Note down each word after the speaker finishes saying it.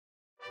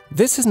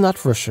This is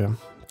not Russia.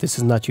 This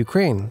is not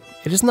Ukraine.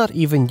 It is not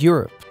even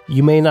Europe.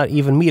 You may not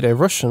even meet a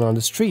Russian on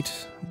the street,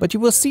 but you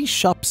will see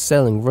shops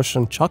selling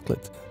Russian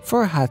chocolate,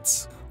 fur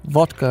hats,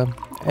 vodka,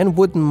 and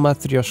wooden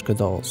matryoshka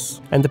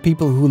dolls. And the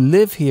people who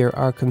live here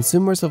are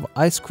consumers of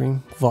ice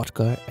cream,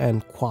 vodka,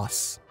 and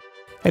kvass.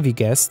 Have you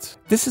guessed?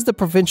 This is the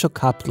provincial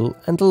capital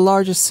and the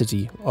largest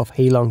city of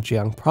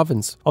Heilongjiang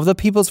province of the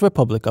People's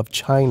Republic of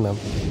China.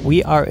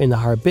 We are in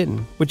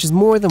Harbin, which is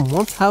more than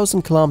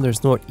 1,000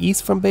 kilometers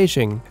northeast from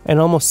Beijing and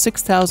almost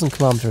 6,000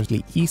 kilometers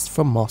east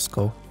from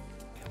Moscow.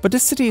 But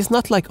this city is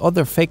not like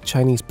other fake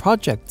Chinese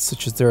projects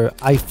such as their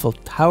Eiffel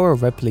Tower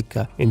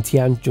replica in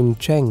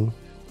Tianjin.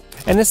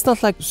 And it's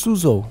not like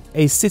Suzhou,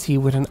 a city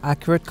with an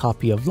accurate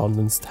copy of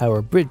London's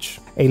Tower Bridge.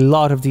 A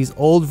lot of these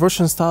old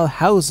Russian-style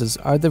houses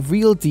are the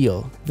real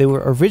deal. They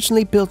were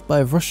originally built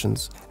by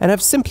Russians and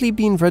have simply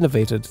been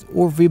renovated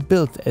or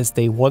rebuilt as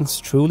they once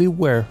truly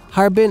were.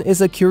 Harbin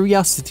is a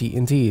curiosity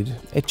indeed,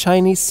 a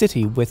Chinese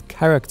city with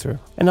character,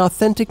 an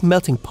authentic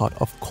melting pot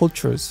of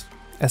cultures.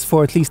 As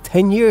for at least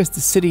 10 years, the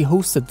city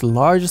hosted the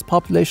largest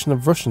population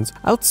of Russians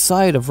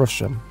outside of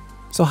Russia.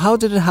 So how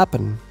did it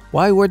happen?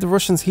 Why were the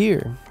Russians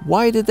here?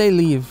 Why did they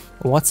leave?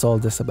 What's all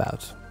this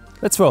about?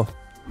 Let's roll.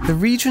 The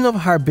region of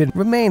Harbin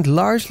remained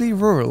largely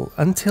rural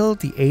until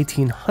the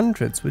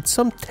 1800s, with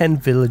some 10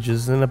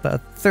 villages and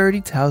about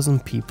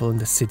 30,000 people in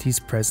the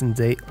city's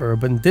present-day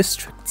urban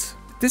districts.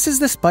 This is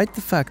despite the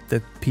fact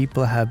that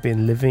people have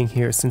been living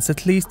here since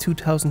at least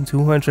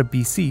 2200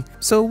 BC,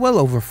 so well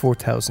over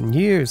 4,000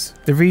 years.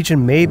 The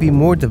region may be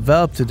more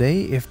developed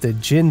today if the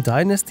Jin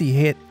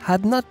dynasty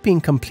had not been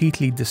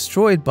completely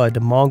destroyed by the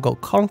Mongol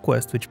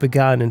conquest, which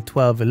began in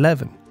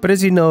 1211. But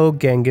as you know,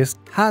 Genghis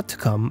had to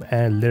come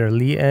and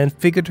literally and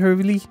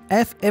figuratively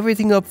F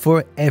everything up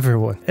for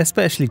everyone,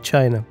 especially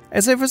China.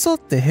 As a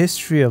result, the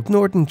history of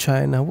northern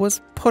China was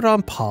put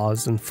on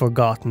pause and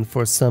forgotten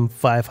for some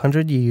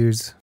 500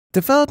 years.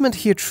 Development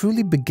here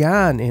truly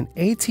began in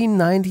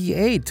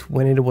 1898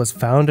 when it was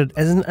founded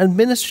as an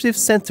administrative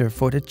center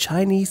for the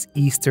Chinese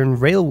Eastern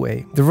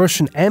Railway. The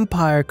Russian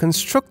Empire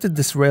constructed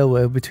this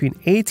railway between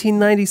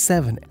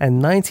 1897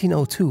 and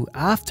 1902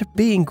 after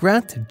being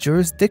granted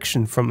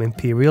jurisdiction from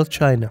Imperial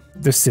China.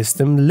 The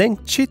system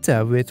linked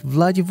Chita with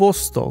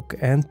Vladivostok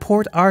and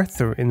Port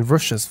Arthur in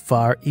Russia's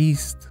Far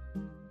East.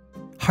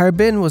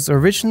 Harbin was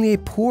originally a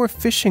poor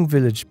fishing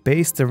village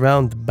based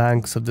around the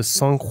banks of the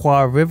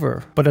Songhua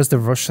River, but as the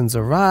Russians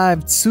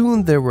arrived,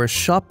 soon there were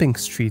shopping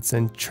streets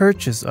and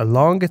churches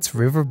along its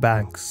river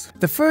banks.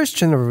 The first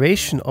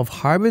generation of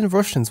Harbin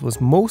Russians was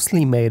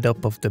mostly made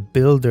up of the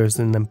builders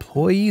and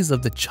employees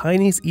of the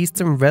Chinese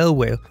Eastern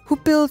Railway who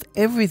built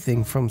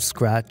everything from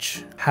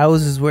scratch.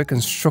 Houses were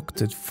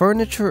constructed,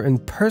 furniture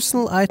and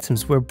personal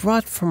items were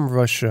brought from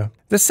Russia.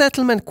 The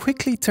settlement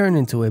quickly turned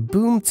into a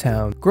boom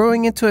town,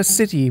 growing into a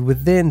city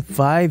within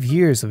 5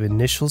 years of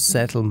initial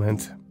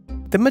settlement.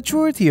 The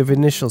majority of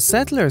initial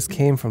settlers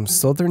came from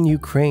southern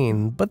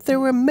Ukraine, but there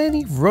were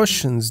many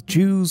Russians,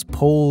 Jews,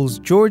 Poles,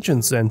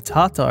 Georgians and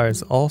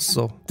Tatars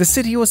also. The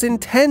city was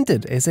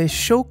intended as a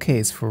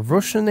showcase for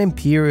Russian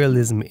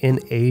imperialism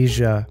in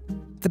Asia.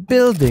 The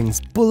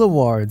buildings,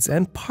 boulevards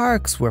and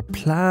parks were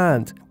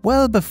planned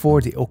well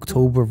before the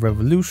October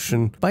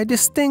Revolution by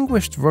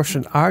distinguished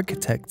Russian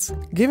architects,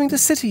 giving the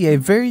city a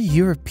very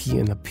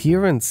European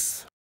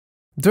appearance.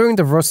 During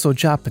the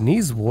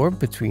Russo-Japanese War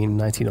between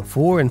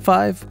 1904 and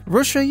 5,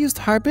 Russia used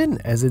Harbin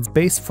as its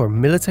base for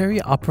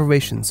military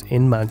operations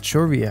in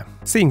Manchuria.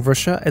 Seeing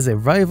Russia as a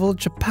rival,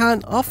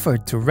 Japan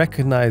offered to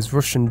recognize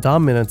Russian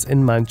dominance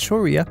in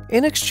Manchuria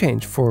in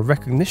exchange for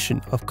recognition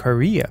of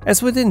Korea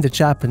as within the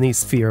Japanese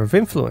sphere of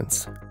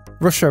influence.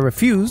 Russia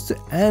refused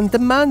and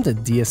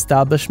demanded the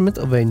establishment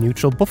of a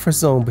neutral buffer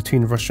zone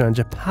between Russia and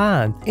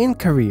Japan in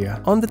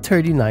Korea on the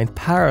 39th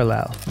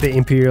parallel. The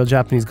Imperial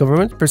Japanese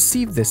government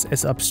perceived this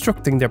as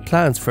obstructing their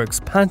plans for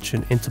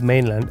expansion into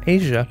mainland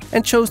Asia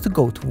and chose to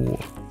go to war.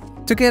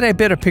 To get a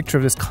better picture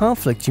of this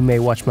conflict, you may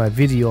watch my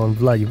video on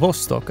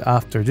Vladivostok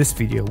after this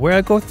video, where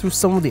I go through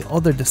some of the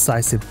other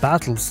decisive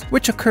battles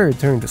which occurred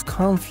during this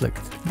conflict.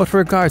 But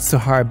regards to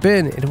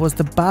Harbin, it was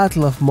the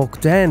Battle of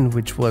Mokden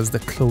which was the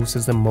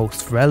closest and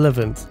most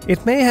relevant.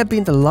 It may have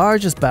been the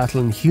largest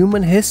battle in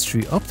human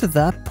history up to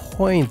that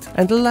point,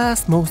 and the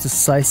last most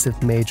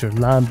decisive major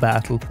land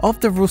battle of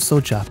the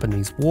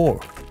Russo-Japanese War.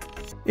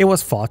 It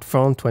was fought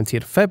from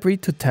 20th February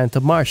to 10th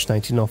of March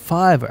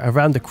 1905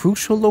 around the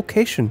crucial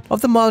location of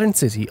the modern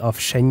city of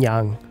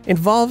Shenyang,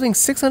 involving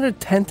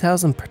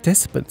 610,000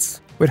 participants,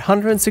 with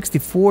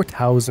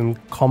 164,000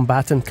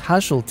 combatant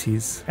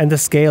casualties. And the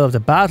scale of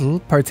the battle,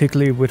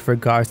 particularly with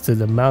regards to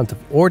the amount of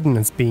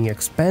ordnance being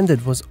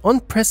expended, was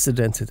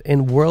unprecedented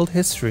in world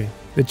history.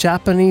 The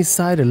Japanese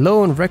side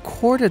alone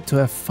recorded to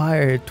have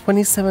fired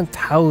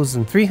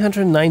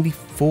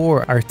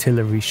 27,394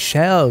 artillery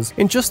shells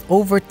in just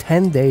over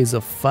 10 days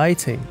of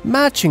fighting,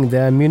 matching the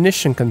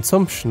ammunition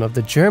consumption of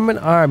the German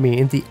army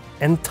in the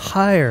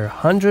entire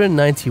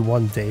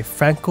 191-day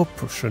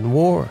Franco-Prussian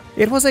War.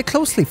 It was a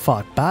closely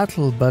fought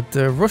battle, but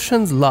the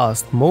Russians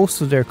lost most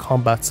of their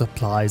combat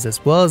supplies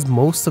as well as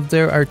most of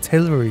their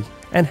artillery.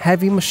 and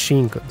heavy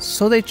machine guns,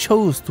 so they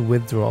chose to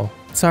withdraw.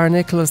 Tsar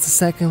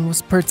Nicholas II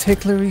was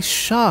particularly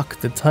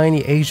shocked the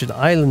tiny Asian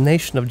island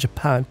nation of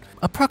Japan,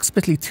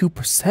 approximately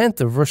 2%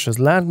 of Russia's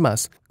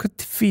landmass, could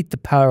defeat the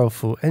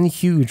powerful and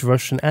huge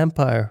Russian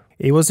Empire.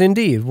 It was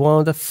indeed one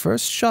of the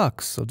first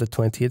shocks of the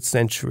 20th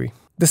century.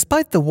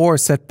 Despite the war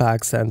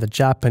setbacks and the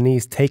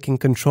Japanese taking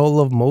control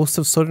of most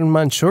of southern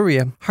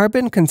Manchuria,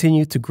 Harbin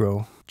continued to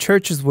grow.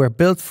 Churches were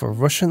built for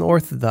Russian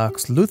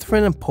Orthodox,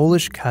 Lutheran and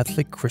Polish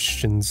Catholic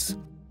Christians.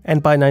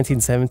 And by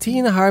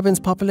 1917, Harbin's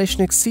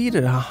population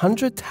exceeded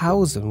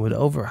 100,000, with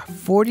over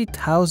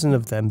 40,000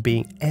 of them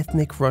being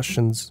ethnic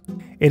Russians.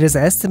 It is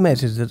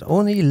estimated that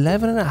only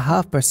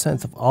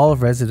 11.5% of all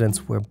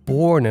residents were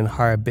born in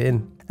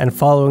Harbin. And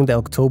following the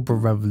October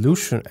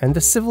Revolution and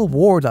the civil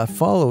war that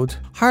followed,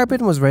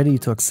 Harbin was ready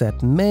to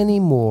accept many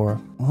more.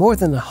 More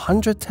than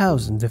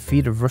 100,000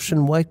 defeated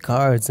Russian White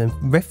Guards and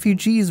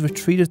refugees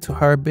retreated to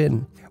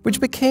Harbin, which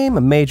became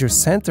a major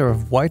center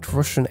of white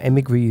Russian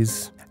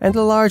emigres and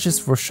the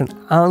largest Russian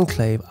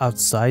enclave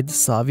outside the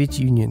Soviet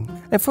Union.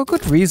 And for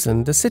good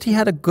reason, the city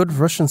had a good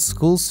Russian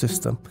school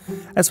system,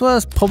 as well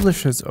as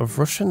publishers of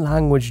Russian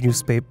language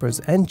newspapers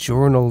and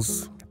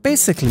journals.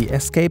 Basically,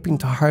 escaping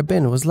to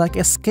Harbin was like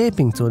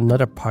escaping to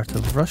another part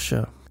of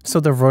Russia. So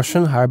the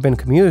Russian Harbin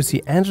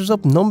community ended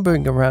up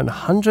numbering around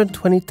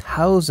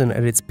 120,000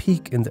 at its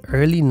peak in the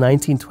early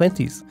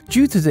 1920s,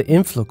 due to the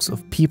influx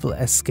of people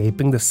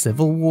escaping the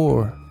civil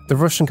war. The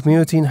Russian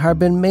community in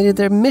Harbin made it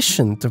their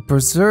mission to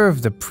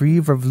preserve the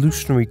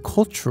pre-revolutionary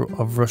culture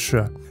of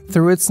Russia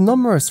through its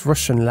numerous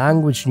Russian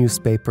language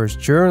newspapers,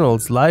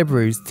 journals,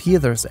 libraries,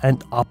 theaters,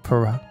 and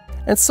opera.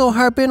 And so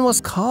Harbin was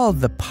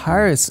called the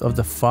Paris of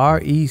the Far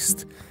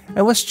East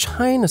and was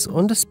China's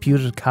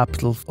undisputed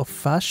capital of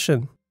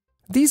fashion.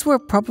 These were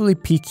probably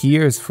peak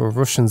years for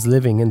Russians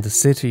living in the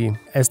city,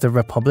 as the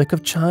Republic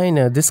of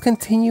China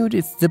discontinued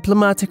its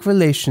diplomatic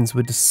relations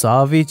with the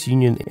Soviet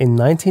Union in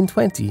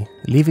 1920,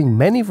 leaving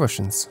many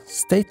Russians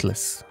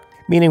stateless.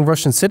 Meaning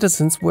Russian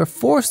citizens were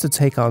forced to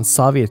take on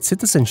Soviet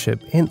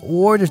citizenship in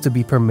order to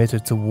be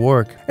permitted to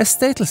work, as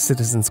stateless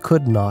citizens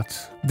could not.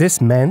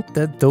 This meant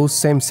that those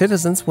same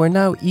citizens were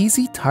now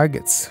easy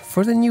targets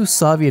for the new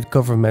Soviet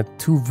government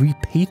to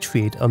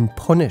repatriate and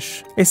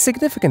punish, a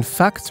significant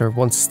factor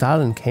once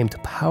Stalin came to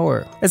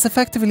power, as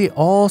effectively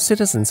all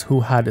citizens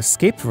who had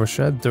escaped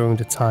Russia during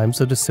the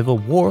times of the Civil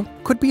War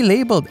could be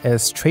labeled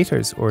as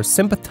traitors or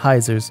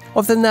sympathizers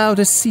of the now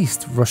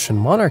deceased Russian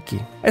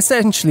monarchy.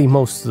 Essentially,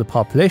 most of the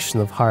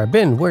population of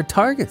Harbin were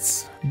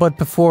targets. But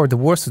before the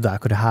worst of that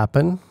could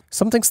happen,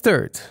 something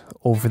stirred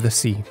over the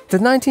sea. The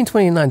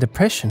 1929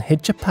 depression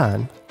hit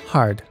Japan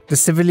hard. The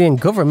civilian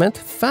government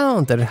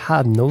found that it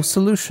had no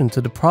solution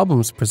to the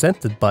problems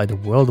presented by the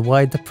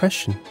worldwide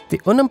depression.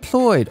 The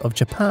unemployed of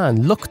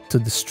Japan looked to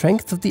the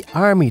strength of the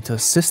army to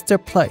assist their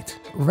plight,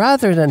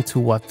 rather than to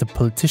what the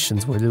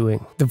politicians were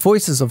doing. The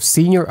voices of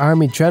senior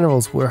army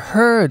generals were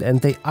heard, and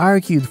they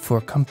argued for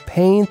a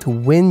campaign to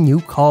win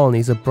new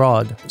colonies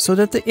abroad, so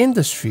that the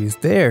industries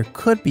there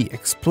could be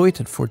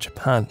exploited for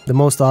Japan. The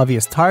most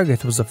obvious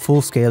target was a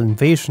full-scale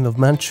invasion of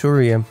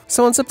Manchuria.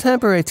 So on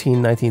September 18,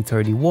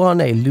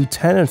 1931, a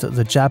lieutenant of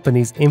the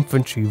Japanese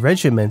infantry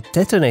regiment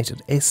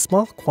detonated a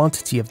small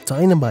quantity of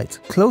dynamite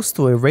close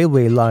to a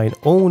railway line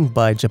owned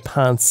by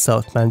Japan's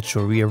South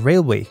Manchuria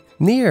Railway,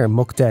 near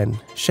Mukden,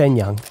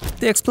 Shenyang.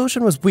 The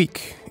explosion was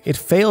weak. It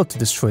failed to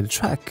destroy the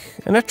track,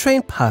 and a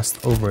train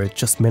passed over it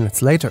just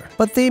minutes later.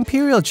 But the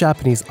Imperial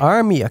Japanese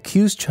Army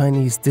accused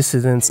Chinese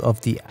dissidents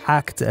of the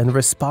act and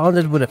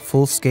responded with a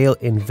full-scale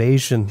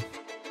invasion.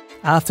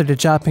 After the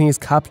Japanese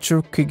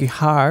captured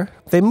Kugihar,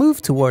 they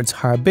moved towards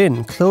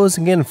Harbin,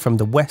 closing in from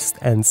the west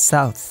and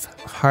south.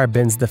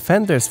 Harbin's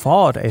defenders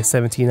fought a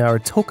 17-hour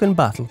token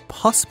battle,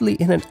 possibly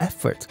in an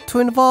effort to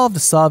involve the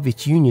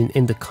Soviet Union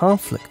in the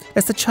conflict,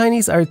 as the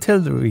Chinese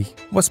artillery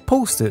was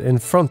posted in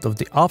front of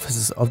the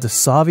offices of the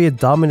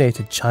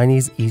Soviet-dominated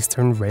Chinese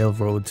Eastern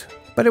Railroad.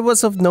 But it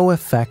was of no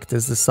effect,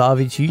 as the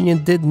Soviet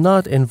Union did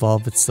not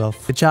involve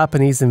itself. The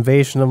Japanese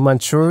invasion of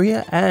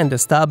Manchuria and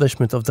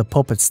establishment of the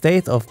puppet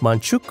state of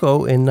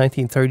Manchukuo in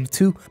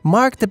 1932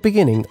 marked the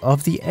beginning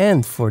of the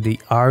end for the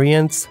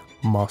Orient,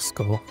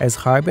 Moscow, as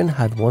Harbin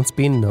had once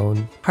been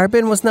known.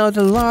 Harbin was now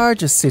the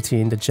largest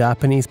city in the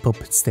Japanese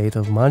puppet state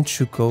of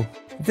Manchukuo.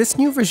 This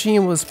new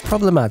regime was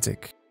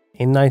problematic.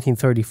 In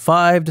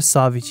 1935, the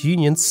Soviet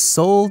Union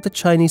sold the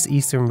Chinese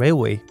Eastern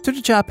Railway to the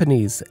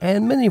Japanese,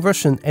 and many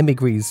Russian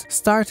emigres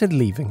started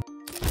leaving.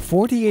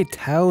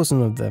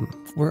 48,000 of them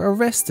were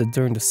arrested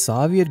during the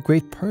Soviet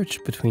Great Purge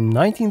between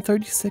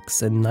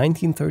 1936 and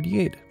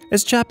 1938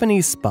 as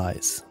Japanese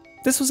spies.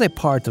 This was a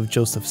part of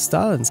Joseph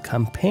Stalin's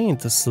campaign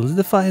to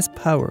solidify his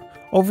power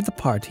over the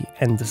party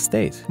and the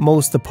state.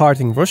 Most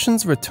departing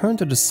Russians returned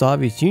to the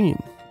Soviet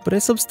Union, but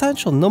a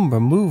substantial number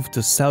moved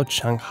to South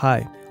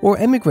Shanghai or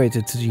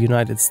emigrated to the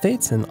United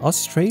States and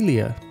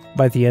Australia.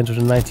 By the end of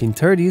the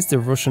 1930s, the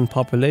Russian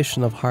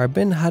population of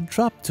Harbin had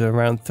dropped to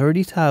around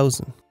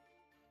 30,000.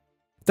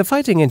 The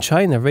fighting in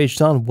China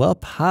raged on well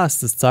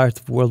past the start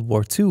of World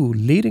War II,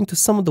 leading to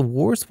some of the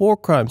worst war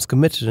crimes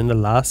committed in the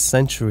last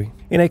century.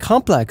 In a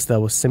complex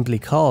that was simply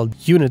called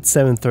Unit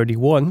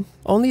 731,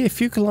 only a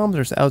few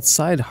kilometers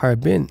outside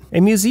Harbin, a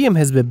museum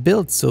has been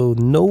built so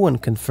no one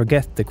can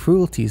forget the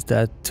cruelties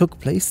that took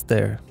place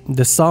there.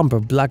 The somber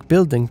black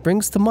building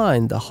brings to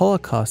mind the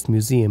Holocaust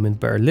Museum in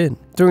Berlin.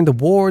 During the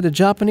war, the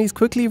Japanese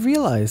quickly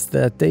realized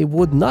that they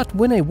would not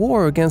win a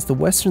war against the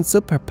Western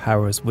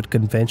superpowers with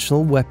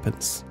conventional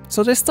weapons.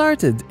 So they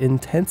started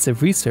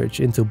intensive research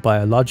into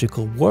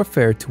biological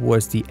warfare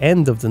towards the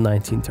end of the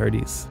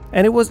 1930s.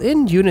 And it was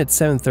in Unit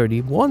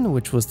 731,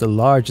 which was the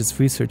largest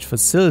research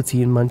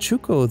facility in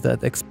Manchukuo,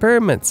 that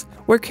experiments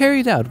were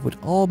carried out with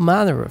all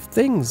manner of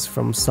things,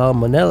 from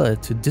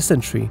salmonella to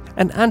dysentery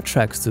and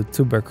anthrax to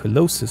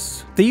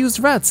tuberculosis. They used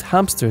rats,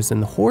 hamsters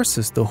and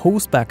horses to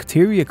host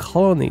bacteria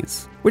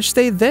colonies, which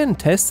they then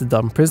tested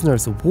on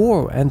prisoners of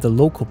war and the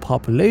local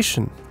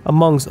population.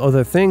 Amongst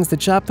other things, the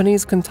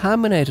Japanese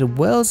contaminated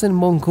wells in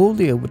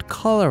Mongolia with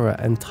cholera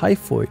and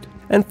typhoid,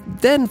 and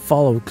then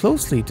followed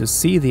closely to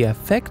see the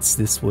effects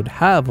this would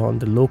have on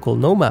the local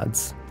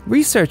nomads.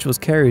 Research was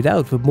carried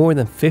out with more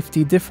than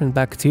 50 different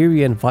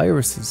bacteria and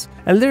viruses,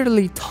 and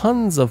literally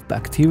tons of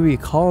bacteria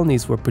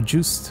colonies were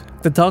produced.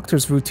 The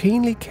doctors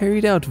routinely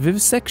carried out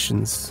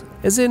vivisections,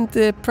 as in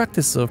the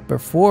practice of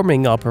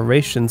performing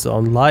operations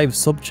on live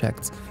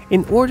subjects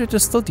in order to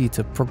study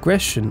the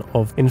progression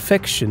of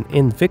infection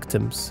in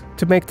victims.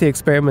 To make the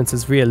experiments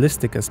as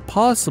realistic as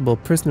possible,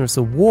 prisoners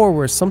of war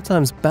were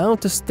sometimes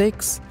bound to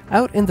stakes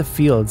out in the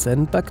fields,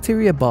 and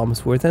bacteria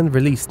bombs were then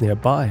released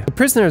nearby. The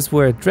prisoners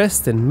were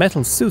dressed in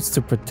metal suits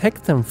to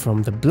protect them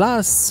from the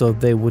blasts so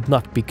they would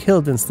not be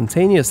killed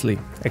instantaneously.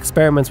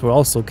 Experiments were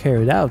also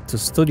carried out to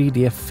study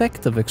the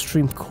effect of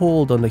extreme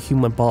cold on the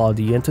human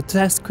body and to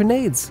test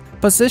grenades,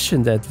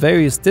 positioned at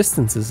various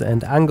distances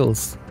and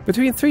angles.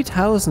 Between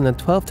 3,000 and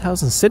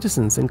 12,000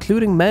 citizens,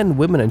 including men,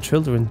 women and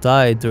children,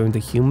 died during the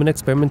human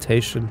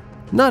experimentation,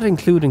 not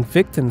including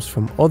victims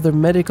from other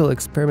medical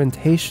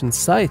experimentation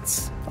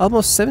sites.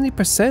 Almost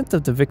 70%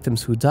 of the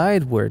victims who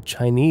died were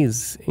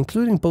Chinese,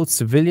 including both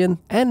civilian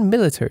and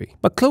military,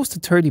 but close to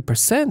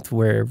 30%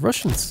 were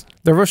Russians.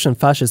 The Russian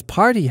Fascist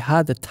Party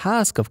had the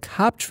task of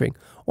capturing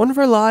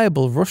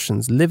unreliable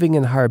Russians living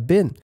in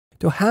Harbin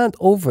to hand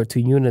over to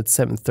Unit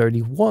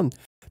 731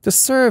 to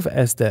serve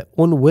as the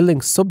unwilling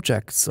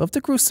subjects of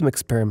the gruesome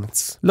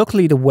experiments.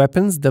 Luckily, the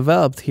weapons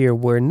developed here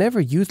were never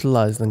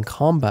utilized in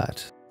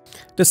combat.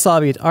 The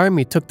Soviet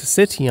army took the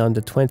city on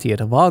the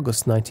 20th of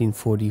August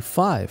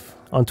 1945.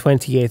 On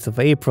 28th of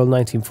April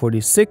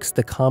 1946,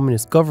 the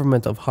communist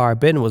government of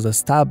Harbin was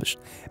established,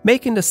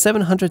 making the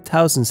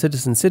 700,000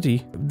 citizen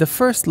city the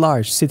first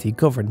large city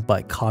governed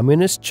by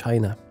Communist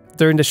China.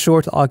 During the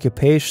short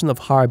occupation of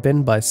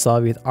Harbin by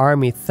Soviet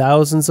army,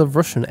 thousands of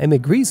Russian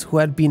emigres who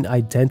had been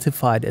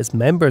identified as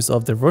members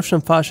of the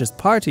Russian Fascist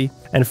Party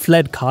and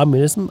fled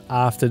communism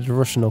after the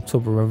Russian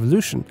October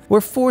Revolution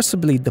were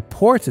forcibly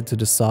deported to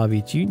the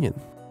Soviet Union.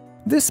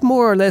 This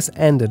more or less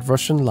ended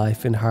Russian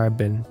life in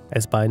Harbin,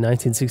 as by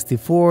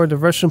 1964 the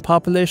Russian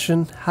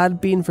population had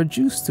been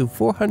reduced to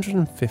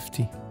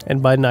 450.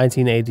 And by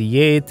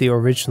 1988 the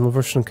original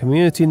Russian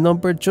community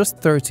numbered just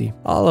 30,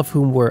 all of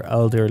whom were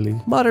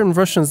elderly. Modern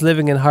Russians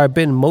living in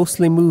Harbin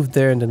mostly moved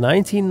there in the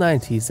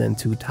 1990s and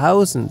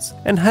 2000s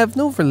and have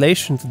no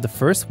relation to the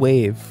first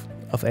wave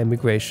of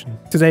emigration.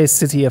 Today's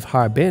city of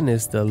Harbin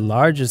is the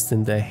largest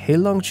in the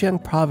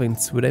Heilongjiang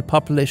province with a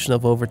population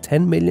of over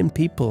 10 million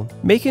people,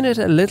 making it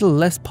a little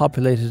less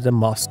populated than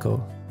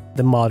Moscow.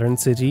 The modern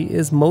city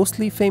is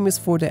mostly famous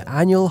for the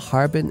annual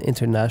Harbin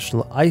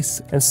International Ice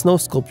and Snow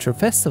Sculpture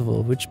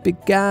Festival, which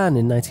began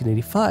in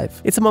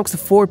 1985. It's amongst the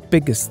 4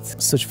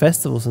 biggest such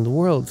festivals in the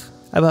world.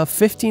 About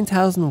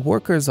 15,000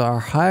 workers are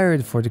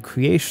hired for the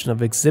creation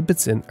of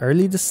exhibits in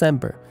early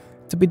December,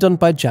 to be done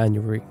by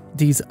January.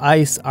 These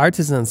ice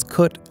artisans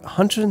cut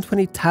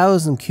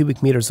 120,000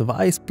 cubic meters of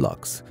ice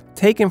blocks,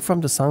 taken from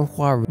the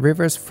Sanghua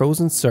River's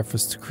frozen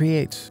surface, to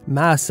create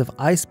massive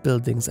ice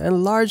buildings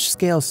and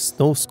large-scale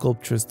snow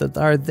sculptures that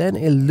are then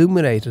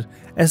illuminated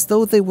as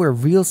though they were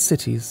real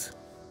cities.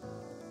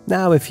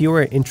 Now, if you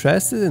are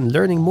interested in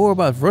learning more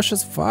about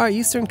Russia's Far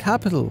Eastern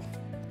capital,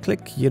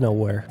 click you know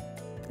where.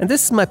 And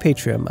this is my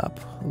Patreon map.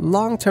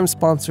 Long-term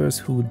sponsors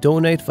who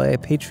donate via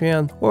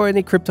Patreon or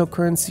any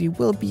cryptocurrency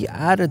will be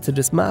added to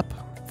this map.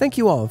 Thank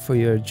you all for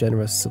your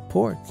generous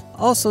support.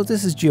 Also,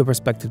 this is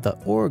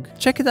geoperspective.org.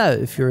 Check it out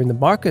if you're in the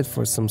market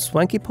for some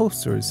swanky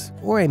posters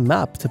or a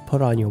map to put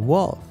on your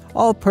wall.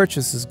 All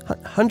purchases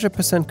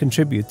 100%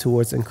 contribute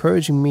towards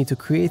encouraging me to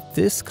create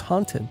this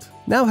content.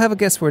 Now have a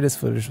guess where this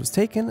footage was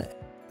taken,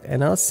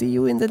 and I'll see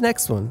you in the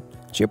next one.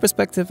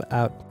 Geoperspective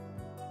out.